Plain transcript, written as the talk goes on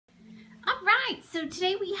so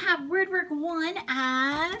today we have word work 1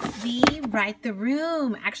 as the write the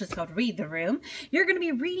room. Actually, it's called read the room. You're going to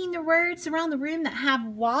be reading the words around the room that have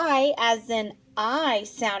Y as in I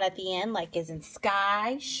sound at the end, like as in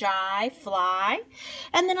sky, shy, fly.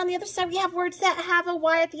 And then on the other side, we have words that have a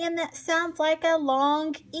Y at the end that sounds like a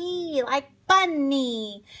long E, like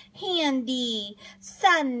bunny, handy,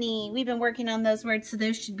 sunny. We've been working on those words, so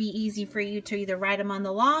those should be easy for you to either write them on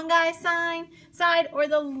the long I side or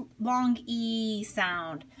the long E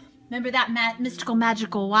sound. Remember that mystical,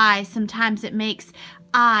 magical Y. Sometimes it makes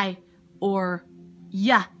I or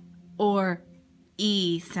ya or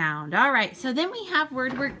E sound. All right, so then we have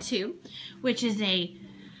word work 2, which is a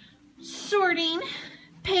sorting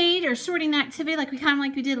page or sorting activity like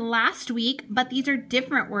we did last week, but these are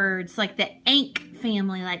different words like the ank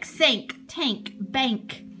family, like sank, tank,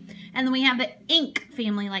 bank. And then we have the ink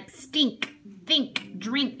family like stink, think,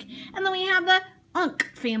 drink. And then we have the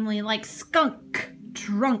unk family like skunk,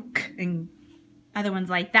 trunk, and other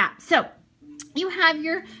ones like that. So you have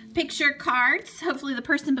your picture cards. Hopefully the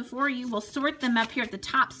person before you will sort them up here at the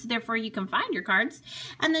top, so therefore you can find your cards.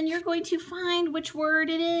 And then you're going to find which word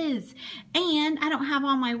it is. And I don't have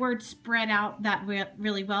all my words spread out that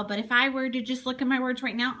really well, but if I were to just look at my words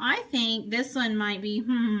right now, I think this one might be,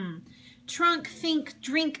 trunk, think,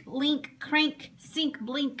 drink, link, crank, sink,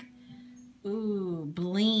 blink. Ooh,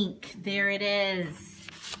 blink. There it is.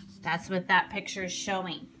 That's what that picture is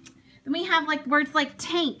showing. Then we have like words like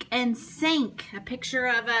tank and sank, a picture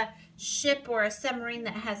of a ship or a submarine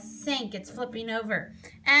that has sank, it's flipping over,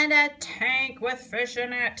 and a tank with fish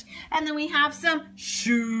in it. And then we have some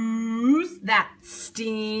shoes that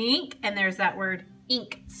stink, and there's that word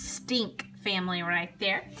ink, stink family right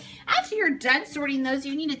there. After you're done sorting those,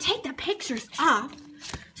 you need to take the pictures off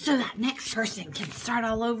so that next person can start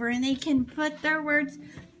all over and they can put their words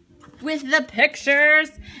with the pictures.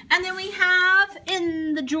 And then we have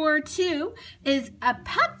in the drawer 2 is a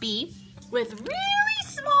puppy with really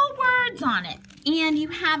small words on it. And you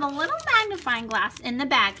have a little magnifying glass in the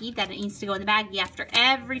baggie that it needs to go in the baggie after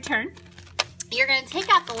every turn. You're going to take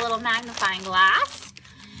out the little magnifying glass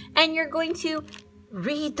and you're going to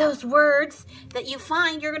read those words that you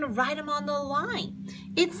find. You're going to write them on the line.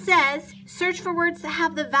 It says, search for words that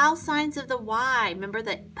have the vowel signs of the Y. Remember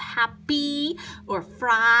the happy or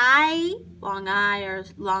fry, long I or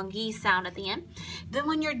long E sound at the end. Then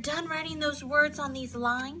when you're done writing those words on these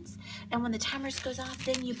lines, and when the timer goes off,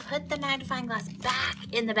 then you put the magnifying glass back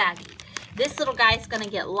in the baggie. This little guy's going to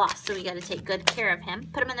get lost, so we got to take good care of him.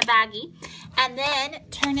 Put him in the baggie, and then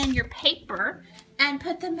turn in your paper and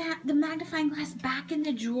put the magnifying glass back in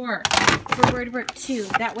the drawer for word work 2.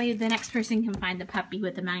 That way the next person can find the puppy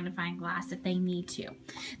with the magnifying glass if they need to.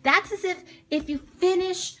 That's as if you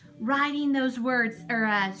finish writing those words or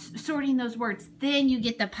sorting those words, then you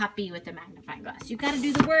get the puppy with the magnifying glass. You got to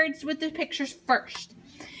do the words with the pictures first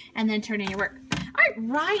and then turn in your work. All right,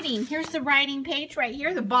 writing. Here's the writing page right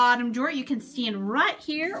here, the bottom drawer. You can stand right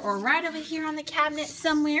here or right over here on the cabinet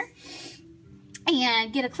somewhere.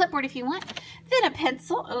 And get a clipboard if you want. Then a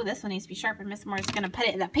pencil. Oh, this one needs to be sharpened. Miss Moore's going to put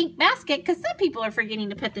it in the pink basket because some people are forgetting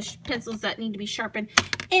to put the pencils that need to be sharpened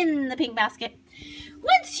in the pink basket.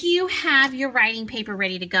 Once you have your writing paper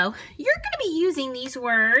ready to go, you're going to be using these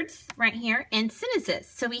words right here in sentences.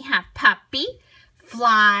 So we have puppy,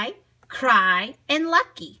 fly, cry, and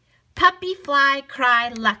lucky. Puppy, fly,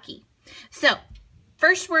 cry, lucky. So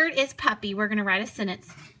first word is puppy. We're going to write a sentence.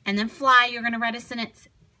 And then fly, you're going to write a sentence.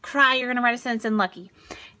 Cry, you're going to write a sentence, and lucky.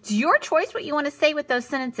 It's your choice what you want to say with those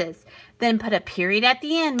sentences. Then put a period at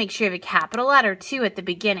the end. Make sure you have a capital letter, too, at the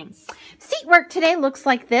beginning. Seat work today looks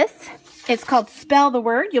like this. It's called Spell the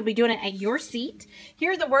Word. You'll be doing it at your seat.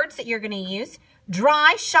 Here are the words that you're going to use.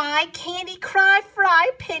 Dry, shy, candy, cry, fry,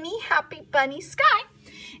 penny, happy, bunny, sky.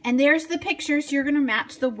 And there's the pictures. You're going to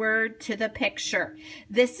match the word to the picture.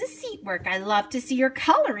 This is seat work. I love to see your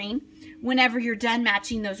coloring whenever you're done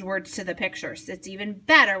matching those words to the pictures. It's even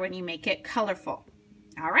better when you make it colorful.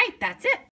 All right, that's it.